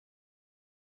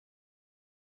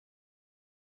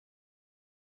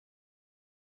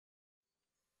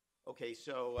Okay,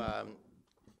 so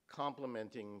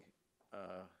complementing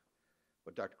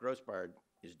what Dr. Grossbard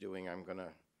is doing, I'm going to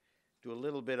do a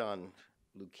little bit on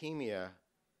leukemia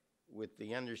with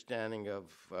the understanding of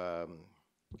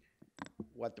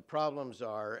what the problems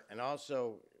are, and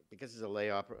also, because it's a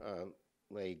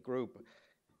lay group,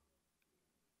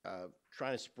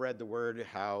 trying to spread the word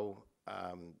how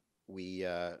we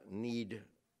need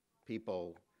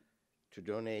people to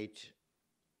donate,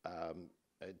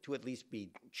 to at least be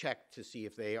checked to see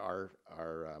if they are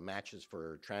matches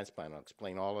for transplant. I'll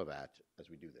explain all of that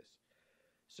as we do this.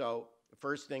 So the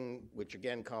first thing, which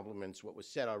again complements what was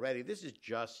said already, this is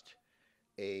just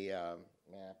a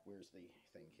map. Where's the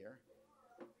thing here?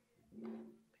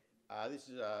 This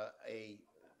is a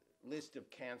list of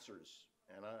cancers,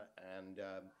 and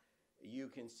you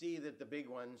can see that the big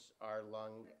ones are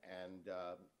lung and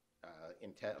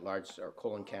large or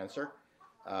colon cancer,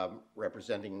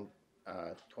 representing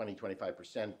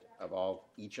 20–25% of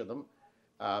each of them.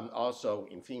 Also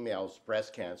in females,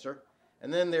 breast cancer.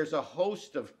 And then there's a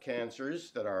host of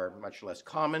cancers that are much less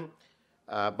common.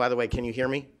 By the way, can you hear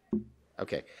me?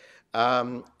 Okay.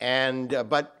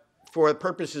 But for the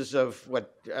purposes of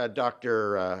what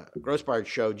Dr. Grossbard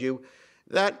showed you,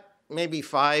 that maybe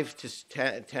 5 to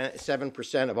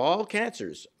 7% of all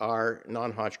cancers are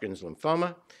non-Hodgkin's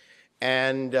lymphoma.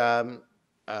 And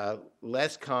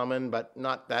less common, but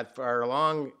not that far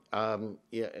along,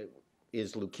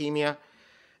 is leukemia.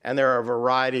 And there are a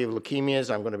variety of leukemias.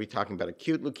 I'm going to be talking about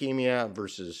acute leukemia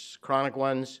versus chronic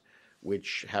ones,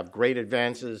 which have great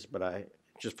advances, but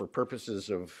just for purposes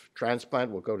of transplant,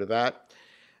 we'll go to that.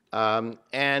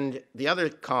 And the other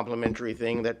complementary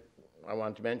thing that I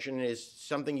want to mention is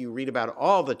something you read about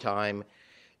all the time,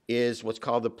 is what's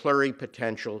called the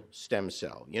pluripotential stem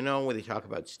cell. You know, when they talk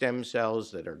about stem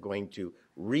cells that are going to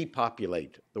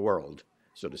repopulate the world,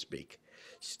 so to speak.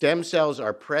 Stem cells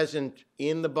are present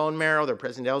in the bone marrow, they're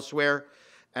present elsewhere,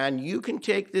 and you can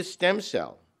take this stem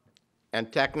cell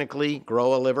and technically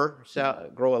grow a liver cell,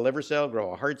 grow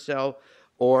a heart cell,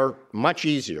 or much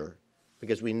easier,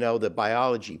 because we know the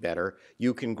biology better,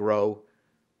 you can grow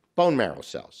bone marrow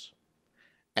cells.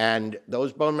 And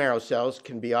those bone marrow cells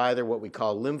can be either what we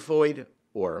call lymphoid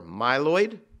or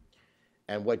myeloid.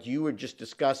 And what you were just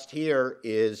discussed here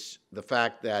is the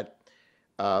fact that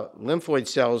lymphoid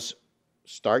cells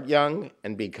start young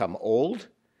and become old,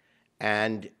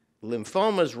 and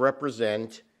lymphomas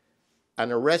represent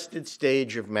an arrested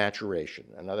stage of maturation.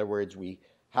 In other words, we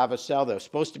have a cell that's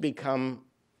supposed to become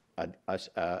an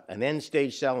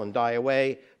end-stage cell and die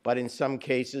away, but in some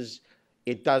cases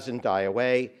it doesn't die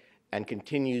away and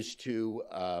continues to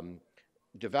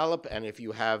develop. And if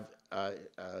you have,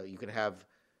 you can have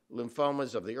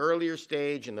lymphomas of the earlier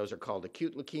stage, and those are called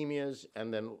acute leukemias,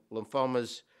 and then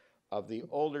lymphomas of the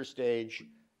older stage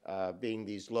being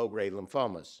these low-grade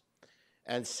lymphomas.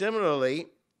 And similarly,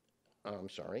 you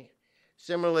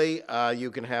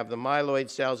can have the myeloid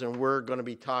cells, and we're going to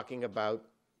be talking about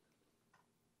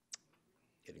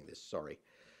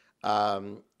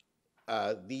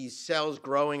these cells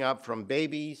growing up from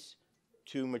babies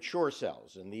to mature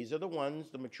cells. And these are the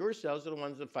mature cells are the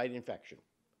ones that fight infection.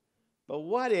 But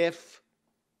what if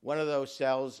one of those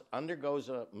cells undergoes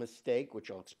a mistake, which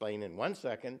I'll explain in 1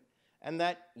 second, and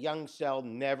that young cell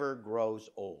never grows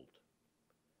old?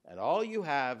 And all you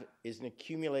have is an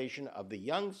accumulation of the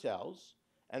young cells,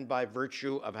 and by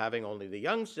virtue of having only the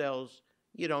young cells,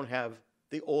 you don't have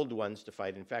the old ones to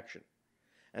fight infection.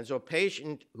 And so a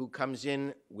patient who comes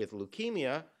in with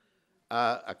leukemia,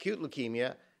 acute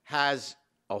leukemia, has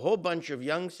a whole bunch of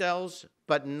young cells,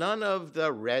 but none of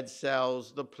the red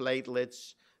cells, the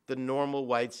platelets, the normal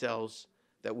white cells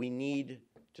that we need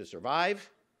to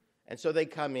survive. And so they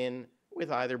come in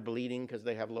with either bleeding because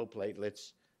they have low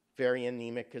platelets, very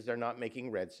anemic because they're not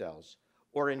making red cells,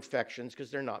 or infections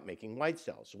because they're not making white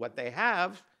cells. What they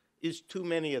have is too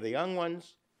many of the young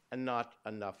ones and not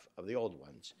enough of the old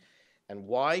ones. And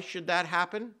why should that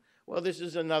happen? Well, this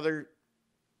is another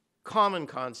common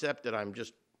concept that I'm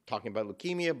just talking about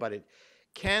leukemia, but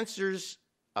cancers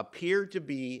appear to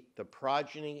be the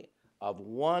progeny of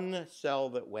one cell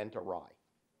that went awry.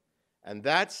 And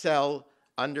that cell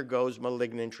undergoes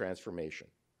malignant transformation.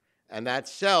 And that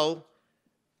cell,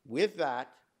 with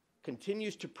that,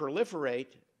 continues to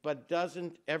proliferate, but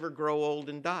doesn't ever grow old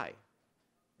and die.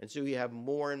 And so you have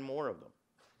more and more of them.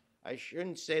 I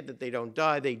shouldn't say that they don't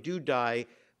die. They do die,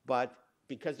 but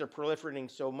because they're proliferating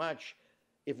so much,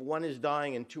 if one is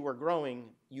dying and two are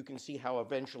growing, you can see how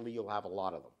eventually you'll have a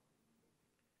lot of them.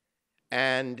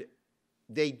 And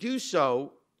they do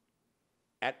so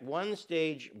at one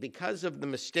stage because of the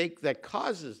mistake that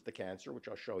causes the cancer, which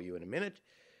I'll show you in a minute.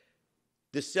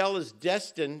 The cell is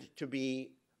destined to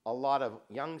be a lot of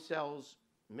young cells,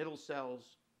 middle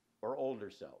cells, or older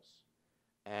cells.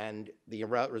 And the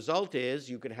result is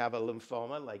you can have a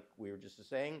lymphoma, like we were just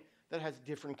saying, that has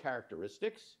different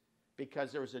characteristics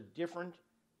because there was a different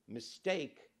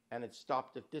mistake and it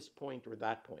stopped at this point or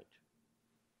that point.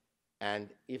 And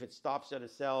if it stops at a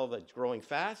cell that's growing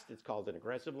fast, it's called an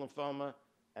aggressive lymphoma,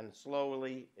 and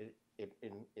slowly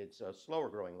it's a slower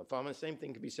growing lymphoma. The same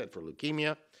thing can be said for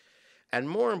leukemia. And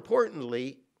more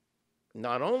importantly,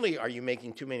 not only are you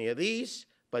making too many of these,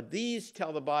 but these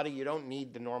tell the body you don't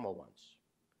need the normal ones.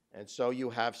 And so you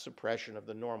have suppression of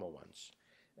the normal ones.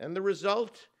 And the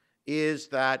result is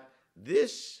that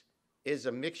this is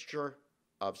a mixture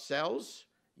of cells.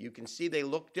 You can see they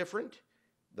look different.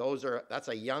 That's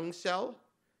a young cell,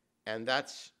 and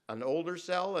that's an older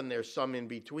cell, and there's some in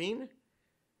between.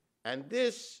 And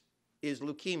this is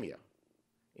leukemia.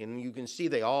 And you can see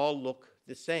they all look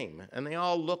the same, and they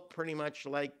all look pretty much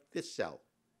like this cell.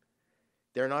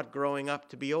 They're not growing up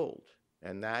to be old,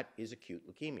 and that is acute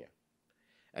leukemia.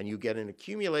 And you get an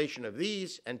accumulation of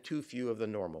these and too few of the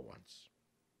normal ones.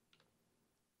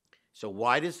 So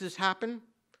why does this happen?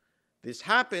 This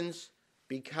happens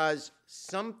because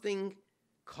something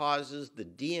causes the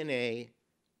DNA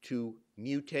to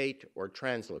mutate or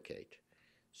translocate.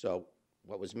 So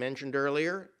what was mentioned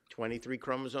earlier, 23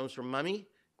 chromosomes from mommy,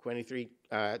 23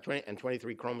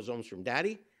 chromosomes from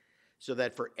daddy, so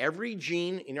that for every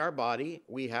gene in our body,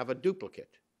 we have a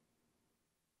duplicate.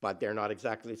 But they're not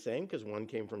exactly the same because one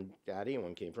came from daddy and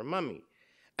one came from mommy.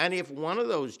 And if one of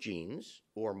those genes,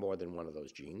 or more than one of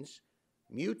those genes,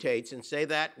 mutates, and say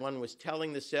that one was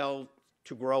telling the cell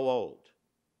to grow old,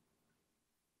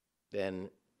 then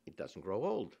it doesn't grow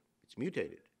old. It's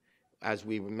mutated. As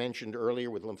we mentioned earlier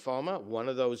with lymphoma, one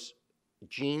of those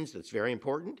genes that's very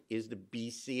important is the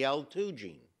BCL2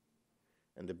 gene.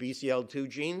 And the BCL2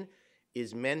 gene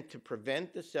is meant to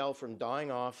prevent the cell from dying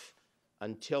off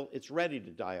until it's ready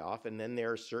to die off, and then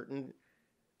there are certain,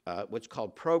 what's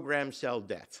called programmed cell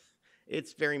death.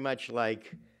 It's very much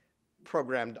like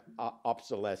programmed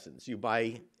obsolescence. You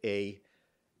buy a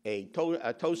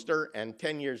toaster, and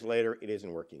 10 years later, it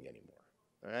isn't working anymore,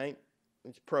 all right?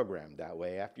 It's programmed that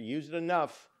way. After you use it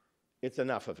enough, it's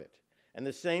enough of it. And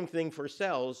the same thing for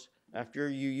cells. After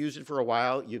you use it for a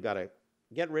while, you've got to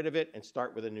get rid of it and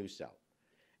start with a new cell.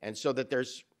 And so that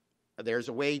there's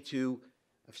a way to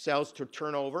cells to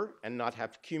turn over and not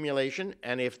have accumulation.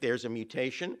 And if there's a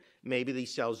mutation, maybe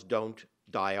these cells don't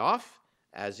die off,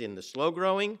 as in the slow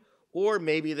growing, or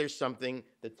maybe there's something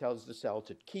that tells the cell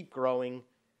to keep growing,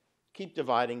 keep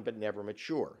dividing, but never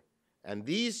mature. And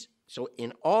so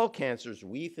in all cancers,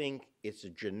 we think it's a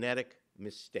genetic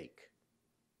mistake.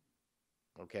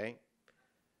 Okay?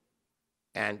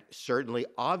 And certainly,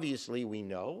 obviously, we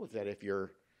know that if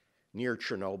you're near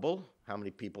Chernobyl, how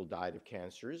many people died of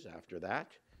cancers after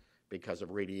that because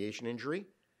of radiation injury.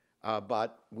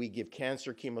 But we give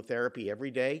cancer chemotherapy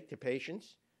every day to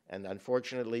patients. And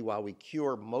unfortunately, while we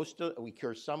cure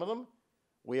some of them,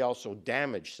 we also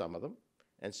damage some of them.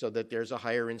 And so that there's a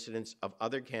higher incidence of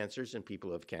other cancers in people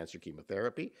who have cancer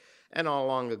chemotherapy. And all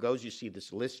along ago, you see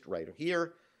this list right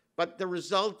here. But the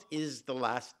result is the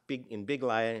last big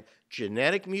line,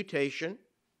 genetic mutation.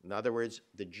 In other words,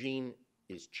 the gene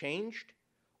is changed,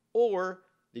 or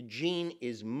the gene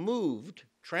is moved,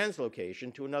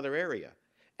 translocation, to another area.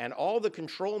 And all the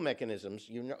control mechanisms,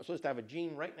 you're supposed to have a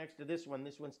gene right next to this one.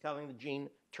 This one's telling the gene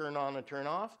turn on and turn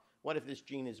off. What if this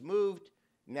gene is moved?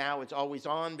 Now it's always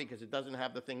on because it doesn't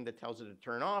have the thing that tells it to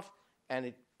turn off, and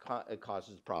it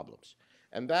causes problems.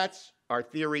 And that's our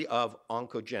theory of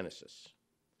oncogenesis.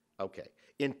 Okay.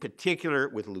 In particular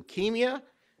with leukemia,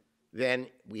 then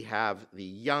we have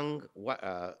the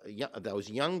those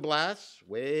young blasts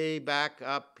way back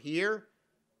up here,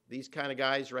 these kind of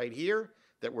guys right here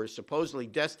that were supposedly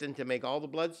destined to make all the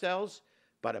blood cells,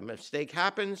 but a mistake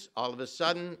happens. All of a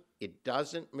sudden, it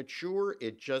doesn't mature.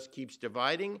 It just keeps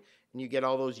dividing, and you get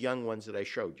all those young ones that I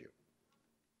showed you.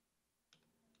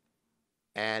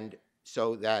 And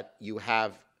so that you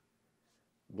have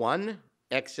one,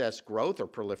 excess growth or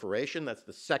proliferation. That's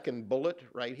the second bullet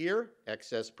right here,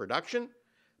 excess production.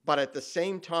 But at the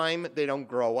same time, they don't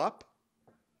grow up.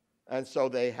 And so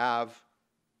they have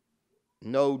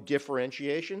no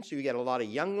differentiation. So you get a lot of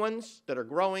young ones that are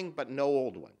growing, but no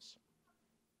old ones.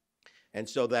 And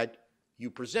so that you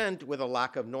present with a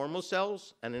lack of normal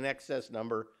cells and an excess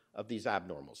number of these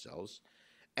abnormal cells.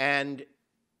 And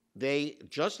they,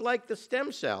 just like the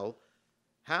stem cell,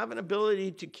 have an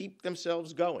ability to keep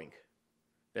themselves going.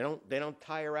 They don't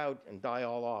tire out and die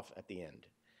all off at the end.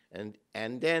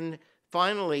 And then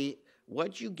finally,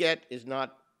 what you get is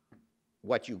not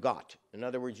what you got. In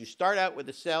other words, you start out with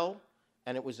a cell,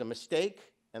 and it was a mistake,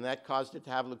 and that caused it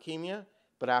to have leukemia.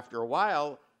 But after a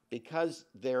while, because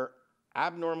they're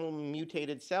abnormal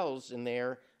mutated cells in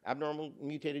there, abnormal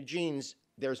mutated genes,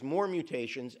 there's more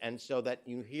mutations, and so that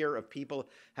you hear of people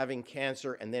having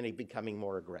cancer and then it becoming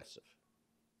more aggressive.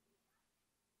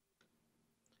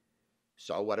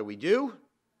 So what do?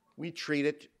 We treat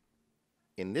it,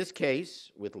 in this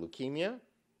case, with leukemia,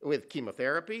 with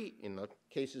chemotherapy. In the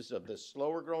cases of the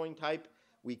slower growing type,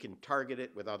 we can target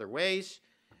it with other ways,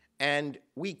 and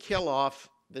we kill off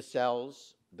the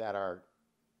cells that are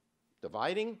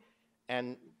dividing,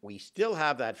 and we still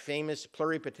have that famous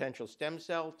pluripotential stem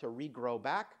cell to regrow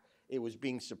back. It was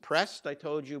being suppressed, I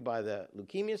told you, by the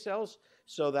leukemia cells,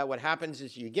 so that what happens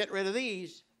is you get rid of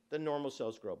these, the normal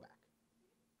cells grow back.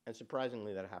 And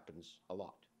surprisingly, that happens a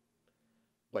lot.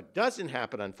 What doesn't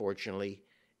happen, unfortunately,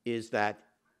 is that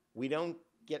we don't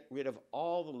get rid of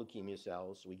all the leukemia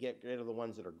cells. We get rid of the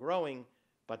ones that are growing,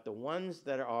 but the ones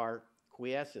that are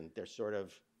quiescent, they're sort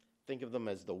of, think of them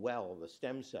as the well, the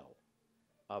stem cell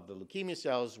of the leukemia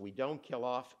cells, we don't kill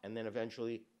off, and then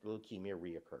eventually the leukemia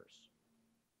reoccurs.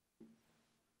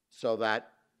 So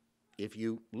that if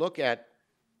you look at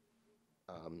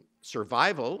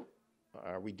survival,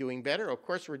 are we doing better? Of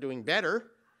course we're doing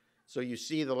better. So you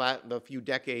see the few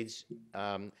decades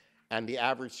and the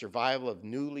average survival of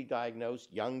newly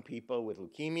diagnosed young people with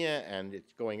leukemia, and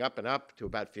it's going up and up to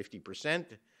about 50%,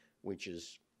 which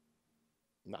is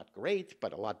not great,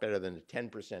 but a lot better than the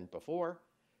 10% before.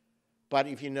 But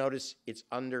if you notice, it's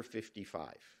under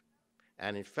 55.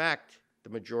 And in fact, the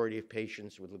majority of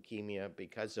patients with leukemia,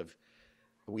 because of,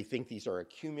 we think these are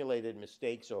accumulated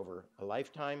mistakes over a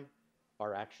lifetime,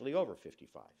 are actually over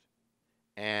 55.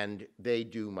 And they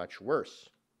do much worse.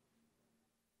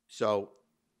 So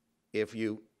if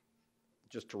you,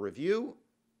 just to review,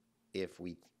 if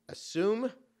we assume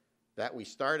that we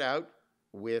start out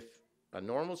with a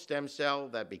normal stem cell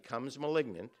that becomes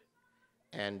malignant,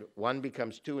 and 1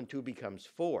 becomes 2 and 2 becomes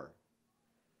 4,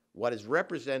 what is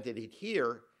represented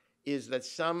here is that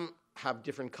some have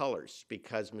different colors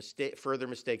because further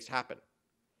mistakes happen.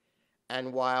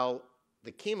 And while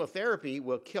the chemotherapy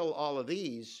will kill all of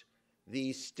these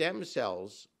stem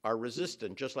cells are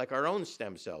resistant, just like our own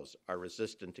stem cells are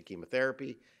resistant to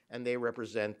chemotherapy, and they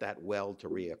represent that well to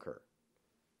reoccur.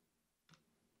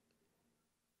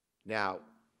 Now,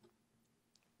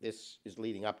 this is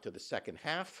leading up to the second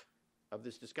half of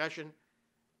this discussion.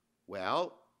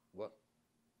 Well,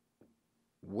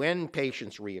 when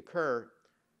patients reoccur,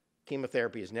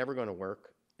 chemotherapy is never going to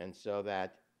work, and so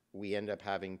that we end up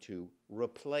having to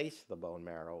replace the bone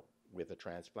marrow with a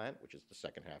transplant, which is the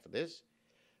second half of this.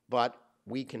 But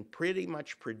we can pretty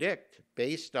much predict,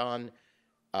 based on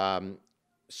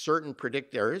certain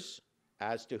predictors,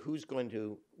 as to who's going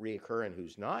to reoccur and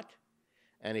who's not.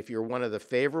 And if you're one of the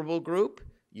favorable group,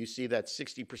 you see that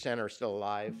 60% are still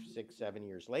alive 6, 7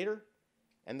 years later.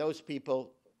 And those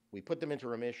people, we put them into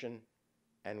remission,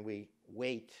 and we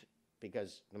wait,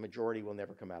 because the majority will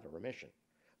never come out of remission.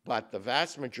 But the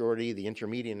vast majority, the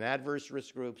intermediate and adverse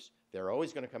risk groups, they're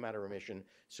always going to come out of remission.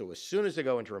 So as soon as they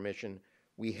go into remission,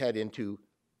 we head into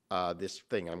this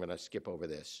thing. I'm going to skip over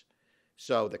this.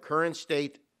 So the current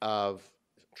state of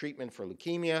treatment for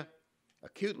leukemia,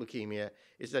 acute leukemia,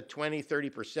 is that 20,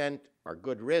 30% are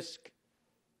good risk.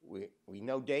 We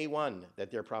know day one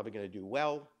that they're probably going to do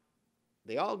well.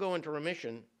 They all go into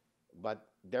remission, but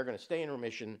they're going to stay in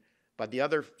remission. But the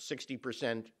other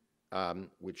 60%,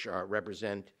 which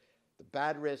represent the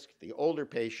bad risk, the older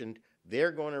patient,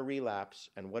 they're going to relapse,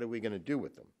 and what are we going to do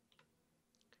with them?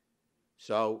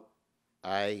 So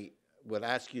I would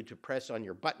ask you to press on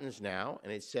your buttons now,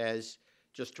 and it says,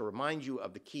 just to remind you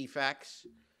of the key facts,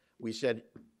 we said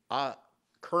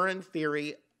current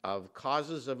theory of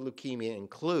causes of leukemia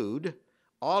include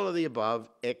all of the above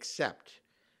except,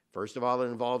 first of all, it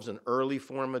involves an early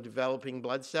form of developing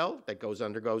blood cell that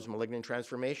undergoes malignant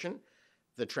transformation.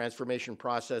 The transformation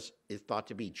process is thought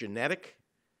to be genetic.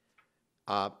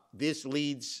 This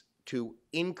leads to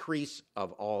increase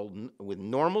of all with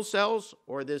normal cells,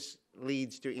 or this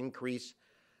leads to increase,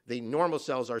 the normal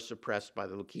cells are suppressed by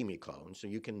the leukemia clone. So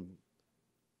you can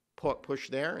push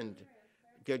there and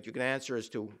you can answer as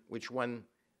to which one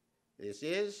this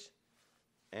is.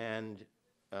 And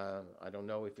I don't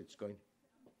know if it's going,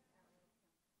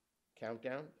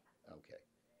 countdown? Okay.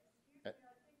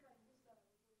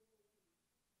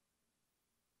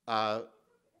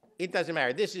 It doesn't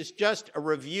matter. This is just a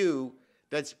review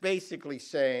that's basically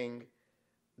saying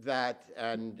that,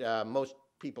 and most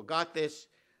people got this,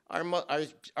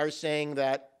 are saying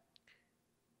that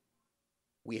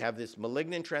we have this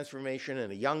malignant transformation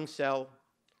in a young cell.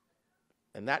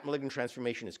 And that malignant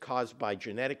transformation is caused by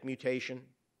genetic mutation,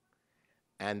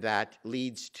 and that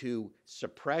leads to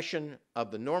suppression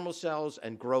of the normal cells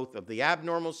and growth of the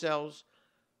abnormal cells.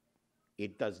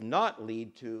 It does not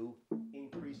lead to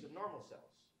increase of normal cells.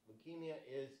 Leukemia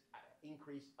is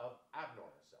increase of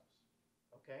abnormal cells.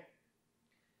 Okay?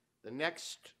 The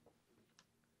next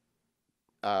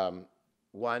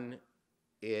one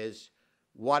is,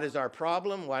 what is our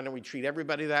problem? Why don't we treat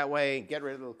everybody that way, get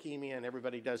rid of leukemia, and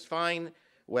everybody does fine?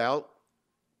 Well,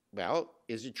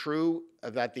 is it true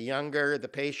that the younger the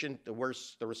patient, the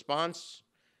worse the response?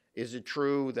 Is it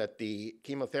true that the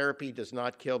chemotherapy does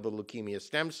not kill the leukemia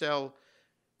stem cell?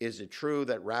 Is it true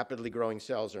that rapidly growing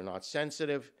cells are not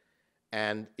sensitive?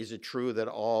 And is it true that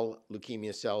all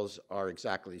leukemia cells are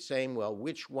exactly the same? Well,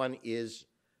 which one is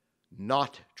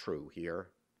not true here?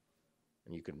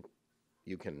 And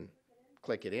you can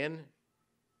click it in.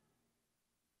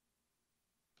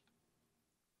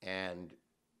 And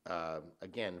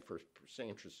again, for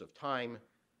interest of time,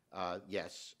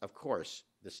 yes, of course,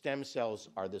 the stem cells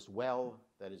are this well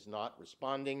that is not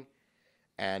responding,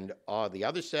 and the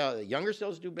other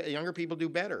younger people do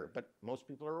better, but most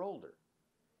people are older.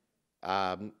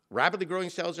 Rapidly growing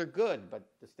cells are good, but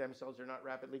the stem cells are not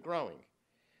rapidly growing.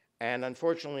 And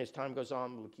unfortunately, as time goes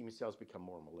on, the leukemia cells become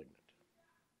more malignant.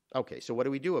 Okay, so what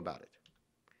do we do about it?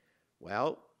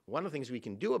 Well, one of the things we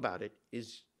can do about it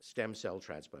is stem cell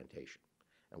transplantation.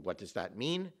 And what does that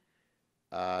mean?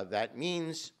 That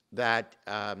means that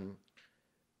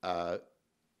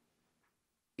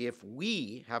if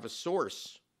we have a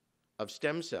source of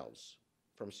stem cells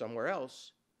from somewhere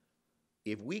else,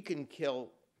 if we can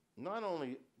kill not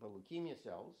only the leukemia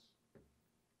cells,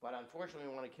 but unfortunately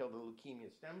we want to kill the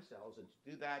leukemia stem cells, and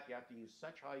to do that you have to use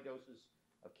such high doses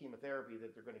of chemotherapy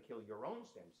that they're going to kill your own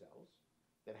stem cells,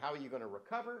 then how are you going to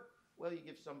recover? Well, you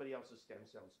give somebody else's stem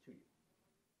cells to you.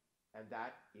 And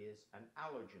that is an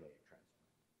allogeneic transplant.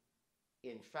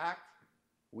 In fact,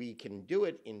 we can do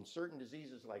it in certain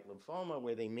diseases like lymphoma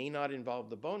where they may not involve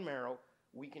the bone marrow.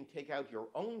 We can take out your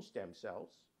own stem cells,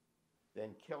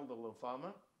 then kill the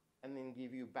lymphoma, and then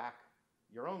give you back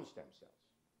your own stem cells.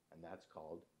 And that's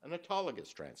called an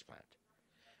autologous transplant.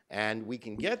 And we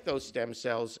can get those stem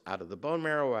cells out of the bone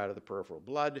marrow or out of the peripheral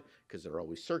blood because they're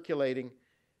always circulating,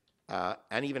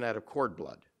 and even out of cord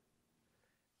blood.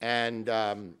 And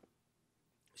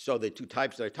so the two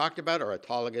types that I talked about are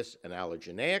autologous and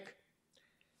allogeneic.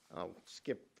 I'll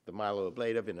skip the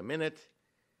myeloablative in a minute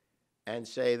and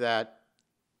say that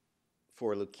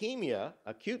for leukemia,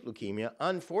 acute leukemia,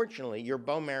 unfortunately, your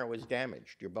bone marrow is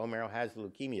damaged. Your bone marrow has the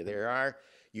leukemia.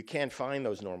 You can't find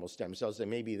those normal stem cells. They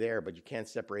may be there, but you can't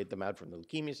separate them out from the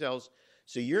leukemia cells.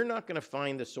 So you're not going to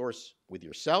find the source with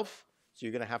yourself, so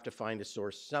you're going to have to find a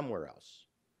source somewhere else.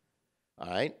 All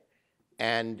right?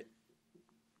 And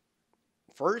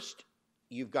first,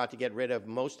 you've got to get rid of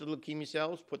most of the leukemia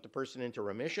cells, put the person into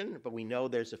remission, but we know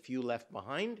there's a few left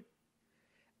behind.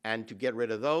 And to get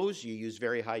rid of those, you use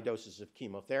very high doses of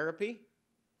chemotherapy.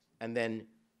 And then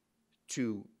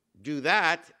to do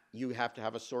that, you have to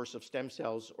have a source of stem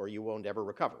cells or you won't ever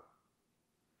recover.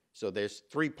 So there's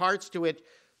three parts to it.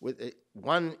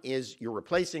 One is you're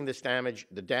replacing the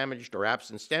damaged or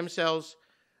absent stem cells,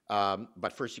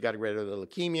 but first you got to get rid of the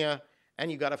leukemia,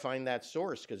 and you got to find that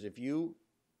source, because if you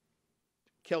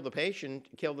kill the patient,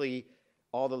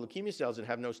 all the leukemia cells and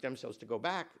have no stem cells to go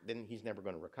back, then he's never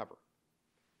going to recover.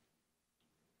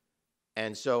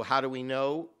 And so how do we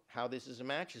know how this is a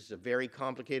match? It's a very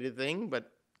complicated thing,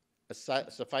 but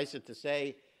suffice it to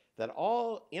say that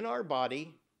all in our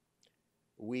body,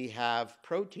 we have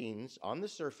proteins on the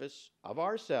surface of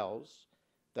our cells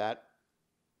that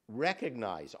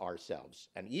recognize ourselves.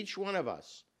 And each one of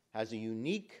us has a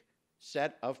unique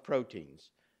set of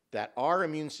proteins that our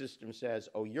immune system says,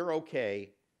 oh, you're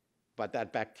okay, but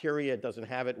that bacteria doesn't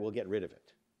have it, we'll get rid of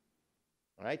it.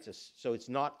 All right? So it's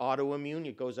not autoimmune,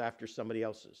 it goes after somebody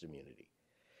else's immunity.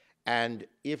 And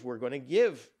if we're going to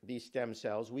give these stem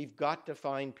cells, we've got to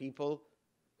find people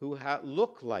who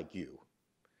look like you.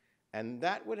 And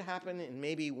that would happen in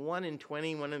maybe 1 in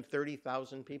 20, 1 in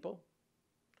 30,000 people.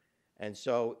 And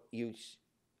so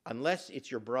unless it's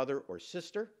your brother or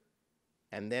sister,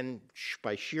 and then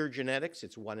by sheer genetics,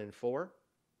 it's 1 in 4.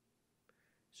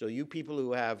 So you people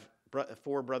who have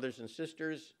 4 brothers and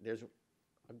sisters, there's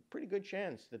a pretty good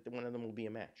chance that one of them will be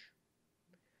a match.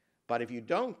 But if you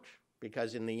don't,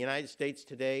 because in the United States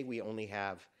today, we only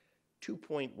have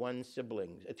 2.1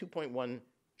 siblings, 2.1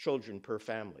 children per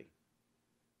family.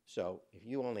 So if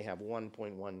you only have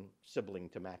 1.1 sibling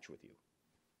to match with you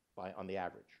on the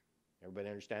average. Everybody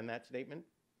understand that statement?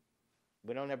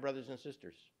 We don't have brothers and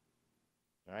sisters.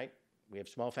 All right? We have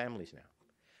small families now.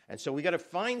 And so we got to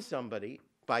find somebody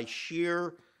by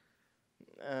sheer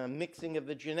mixing of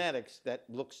the genetics that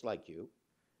looks like you,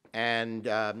 and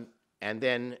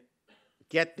then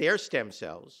get their stem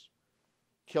cells,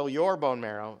 kill your bone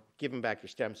marrow, give them back your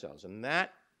stem cells. And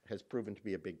that has proven to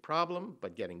be a big problem,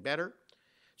 but getting better.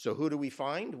 So who do we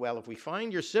find? Well, if we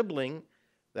find your sibling,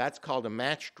 that's called a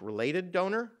matched related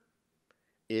donor.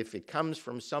 If it comes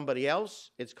from somebody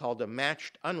else, it's called a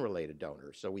matched unrelated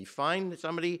donor. So we find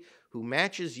somebody who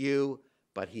matches you,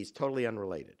 but he's totally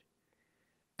unrelated.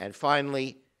 And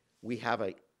finally, we have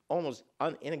an almost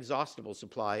inexhaustible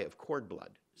supply of cord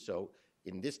blood. So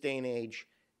in this day and age,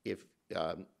 if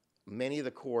many of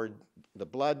the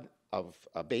blood of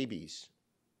babies,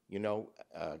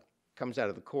 comes out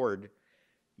of the cord,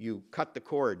 you cut the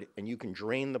cord and you can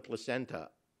drain the placenta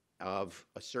of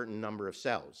a certain number of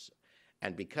cells.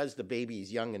 And because the baby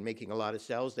is young and making a lot of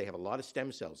cells, they have a lot of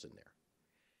stem cells in there.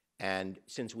 And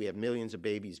since we have millions of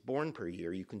babies born per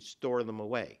year, you can store them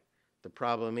away. The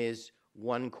problem is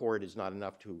one cord is not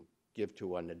enough to give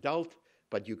to an adult,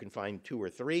 but you can find 2 or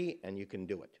 3 and you can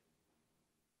do it.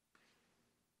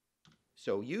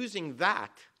 So using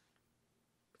that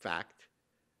fact,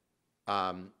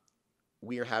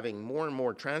 we are having more and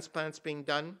more transplants being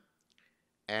done.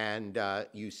 And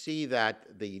you see that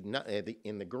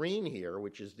in the green here,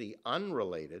 which is the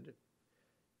unrelated,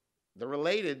 the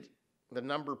related, the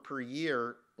number per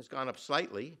year has gone up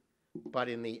slightly, but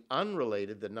in the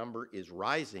unrelated, the number is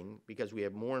rising because we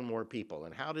have more and more people.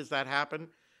 And how does that happen?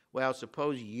 Well,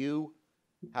 suppose you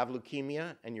have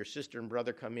leukemia and your sister and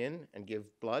brother come in and give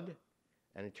blood,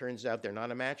 and it turns out they're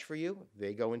not a match for you,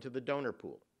 they go into the donor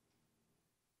pool.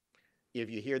 If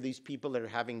you hear these people that are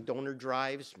having donor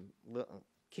drives,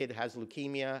 kid has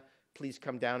leukemia, please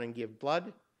come down and give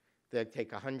blood. They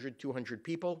take 100, 200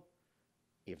 people.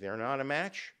 If they're not a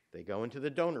match, they go into the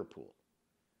donor pool.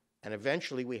 And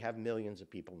eventually we have millions of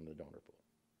people in the donor pool.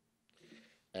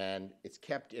 And it's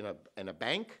kept in a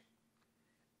bank.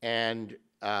 And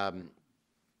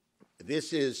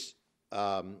this is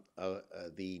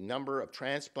the number of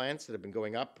transplants that have been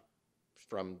going up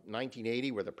from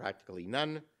 1980, where there are practically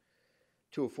none,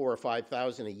 to 4,000 or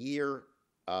 5,000 a year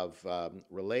of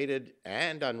related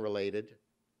and unrelated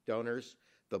donors.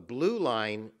 The blue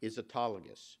line is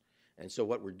autologous. And so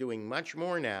what we're doing much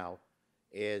more now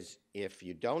is if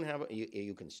you don't have,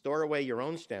 you can store away your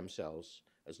own stem cells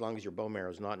as long as your bone marrow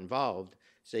is not involved.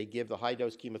 Say give the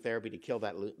high-dose chemotherapy to kill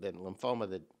that lymphoma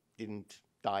that didn't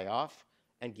die off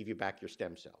and give you back your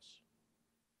stem cells.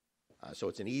 So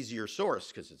it's an easier source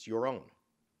because it's your own.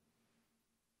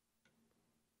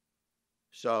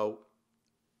 So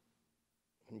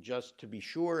just to be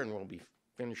sure, and we'll be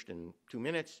finished in 2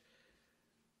 minutes,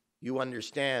 you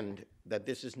understand that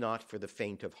this is not for the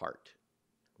faint of heart.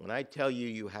 When I tell you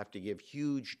you have to give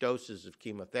huge doses of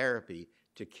chemotherapy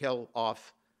to kill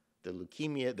off the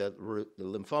leukemia, the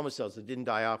lymphoma cells that didn't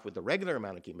die off with the regular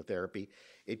amount of chemotherapy,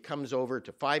 it comes over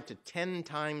to 5 to 10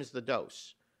 times the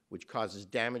dose, which causes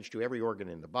damage to every organ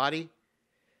in the body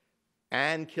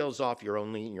and kills off your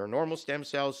normal stem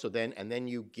cells, and then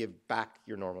you give back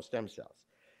your normal stem cells.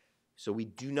 So we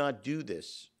do not do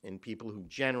this in people who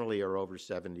generally are over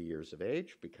 70 years of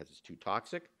age because it's too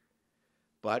toxic,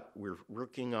 but we're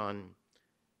working on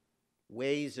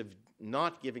ways of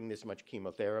not giving this much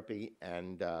chemotherapy,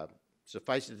 and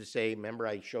suffice it to say, remember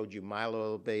I showed you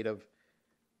myeloablative.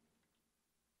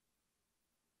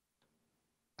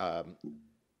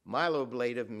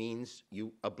 Myeloablative means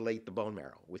you ablate the bone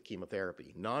marrow with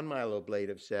chemotherapy.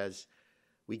 Non-myeloablative says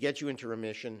we get you into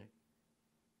remission,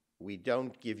 we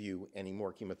don't give you any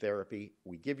more chemotherapy,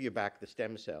 we give you back the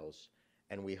stem cells,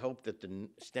 and we hope that the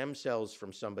stem cells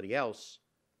from somebody else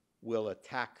will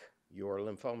attack your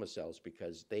lymphoma cells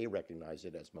because they recognize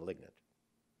it as malignant.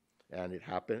 And it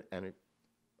happened, and it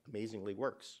amazingly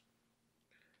works.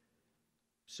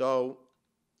 So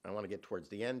I want to get towards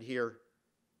the end here.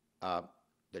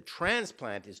 The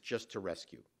transplant is just to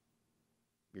rescue.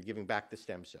 You're giving back the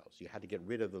stem cells. You had to get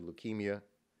rid of the leukemia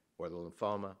or the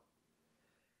lymphoma.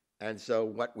 And so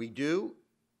what we do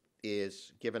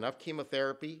is give enough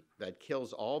chemotherapy that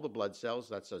kills all the blood cells.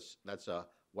 That's a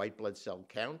white blood cell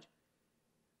count.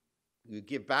 You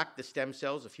give back the stem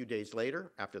cells a few days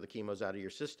later after the chemo's out of your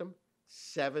system.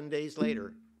 7 days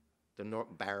later, the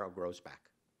marrow grows back.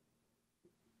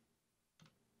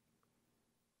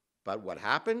 But what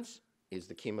happens is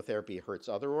the chemotherapy hurts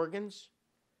other organs.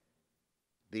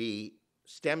 The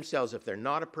stem cells, if they're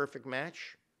not a perfect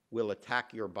match, will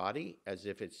attack your body as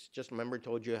if it's just, remember I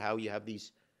told you how you have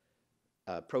these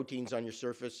proteins on your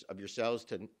surface of your cells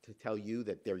to tell you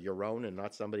that they're your own and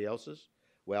not somebody else's?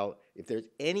 Well, if there's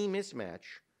any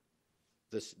mismatch,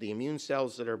 the immune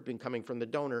cells that have been coming from the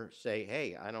donor say,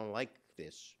 hey, I don't like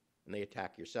this, and they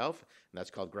attack yourself, and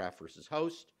that's called graft versus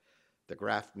host. The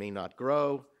graft may not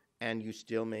grow, and you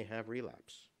still may have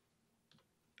relapse.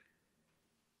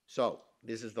 So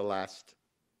this is the last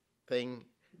thing.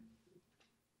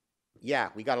 Yeah,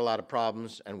 we got a lot of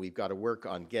problems, and we've got to work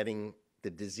on getting the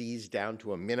disease down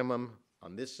to a minimum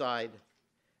on this side.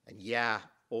 And yeah,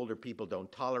 older people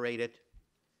don't tolerate it.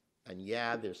 And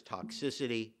yeah, there's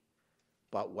toxicity.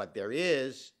 But what there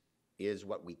is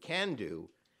what we can do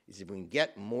is if we can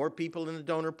get more people in the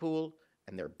donor pool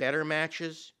and they're better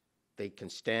matches, they can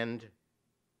stand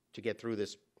to get through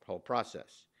this whole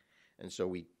process. And so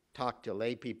we talk to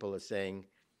lay people as saying,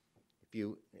 if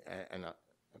you, and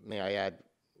may I add,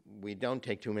 we don't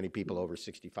take too many people over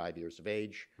 65 years of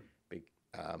age,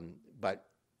 but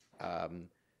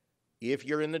if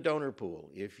you're in the donor pool,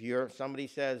 if somebody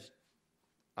says,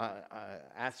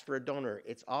 ask for a donor,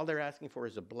 it's all they're asking for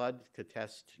is a blood to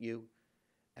test you,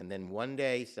 and then one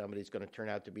day somebody's going to turn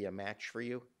out to be a match for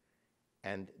you,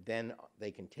 and then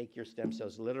they can take your stem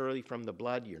cells literally from the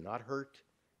blood, you're not hurt,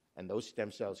 and those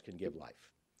stem cells can give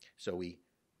life. So we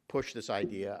push this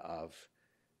idea of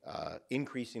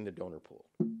increasing the donor pool.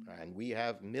 And we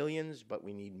have millions, but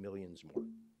we need millions more.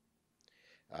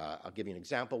 I'll give you an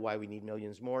example why we need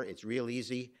millions more. It's real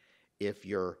easy if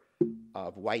you're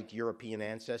of white European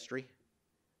ancestry.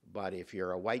 But if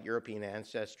you're a white European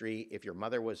ancestry, if your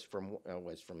mother was from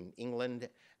England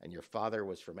and your father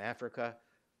was from Africa,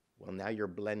 well, now you're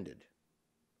blended.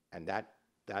 And that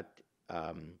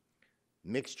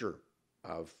mixture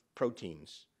of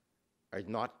proteins are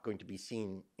not going to be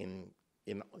seen in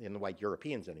the white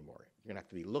Europeans anymore. You're going to have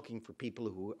to be looking for people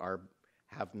who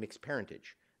have mixed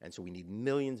parentage. And so we need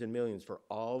millions and millions for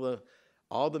all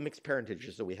the mixed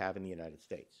parentages that we have in the United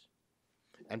States.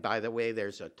 And by the way,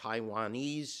 there's a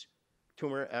Taiwanese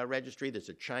tumor registry, there's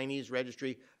a Chinese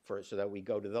registry, so that we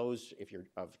go to those if you're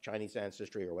of Chinese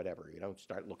ancestry or whatever. You don't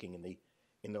start looking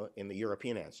in the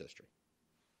European ancestry.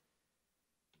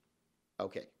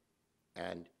 Okay,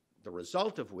 and the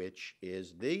result of which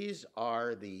is these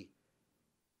are the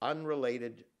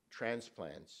unrelated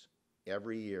transplants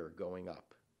every year going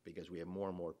up because we have more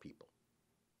and more people.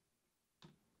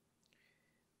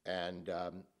 And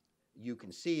you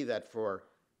can see that for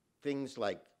things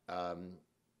like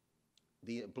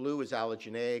the blue is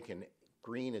allogeneic and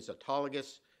green is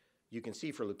autologous. You can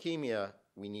see for leukemia,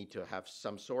 we need to have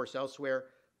some source elsewhere,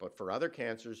 but for other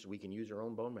cancers, we can use our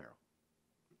own bone marrow.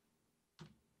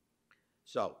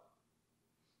 So,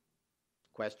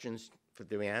 questions to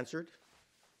be answered?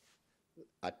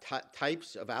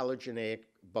 Types of allogeneic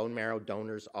bone marrow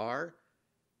donors are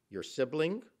your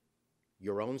sibling,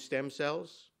 your own stem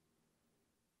cells,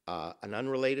 an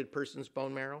unrelated person's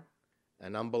bone marrow,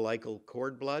 an umbilical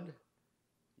cord blood.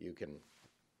 You can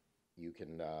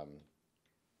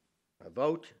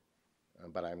vote,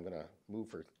 but I'm going to move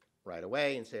for right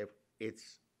away and say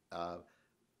it's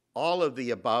all of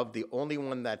the above. The only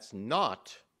one that's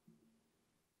not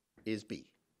is B.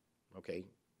 Okay,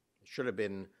 it should have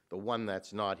been the one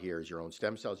that's not here is your own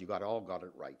stem cells. You all got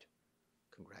it right.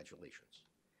 Congratulations.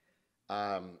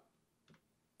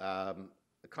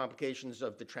 The complications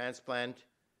of the transplant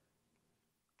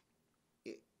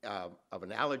of an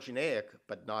allogeneic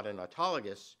but not an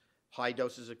autologous, high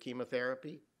doses of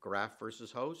chemotherapy, graft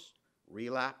versus host,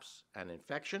 relapse, and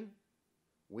infection.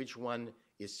 Which one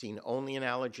is seen only in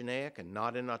allogeneic and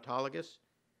not in autologous?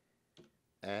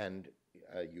 And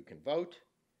you can vote.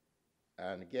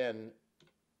 And again,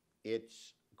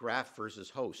 it's graft versus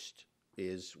host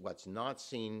is what's not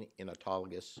seen in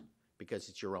autologous because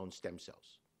it's your own stem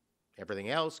cells. Everything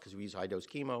else, because we use high-dose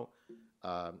chemo,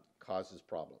 causes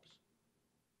problems.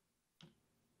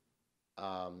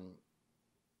 I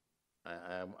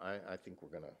think we're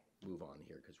going to move on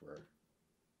here because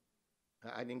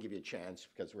I didn't give you a chance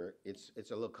because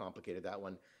it's a little complicated, that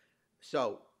one.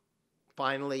 So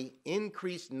finally,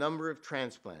 increased number of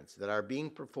transplants that are being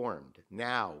performed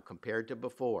now compared to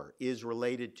before is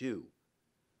related to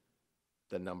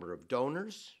the number of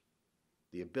donors,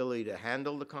 the ability to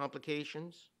handle the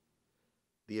complications,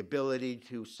 the ability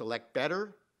to select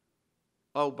better.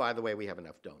 Oh, by the way, we have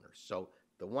enough donors. So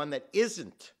the one that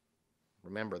isn't,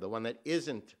 remember, the one that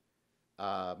isn't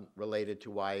related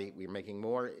to why we're making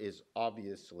more is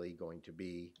obviously going to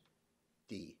be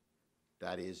D.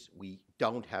 That is, we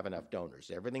don't have enough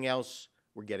donors. Everything else,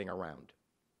 we're getting around.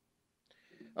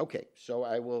 Okay, so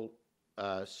I will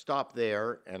stop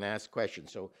there and ask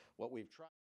questions. So what we've tried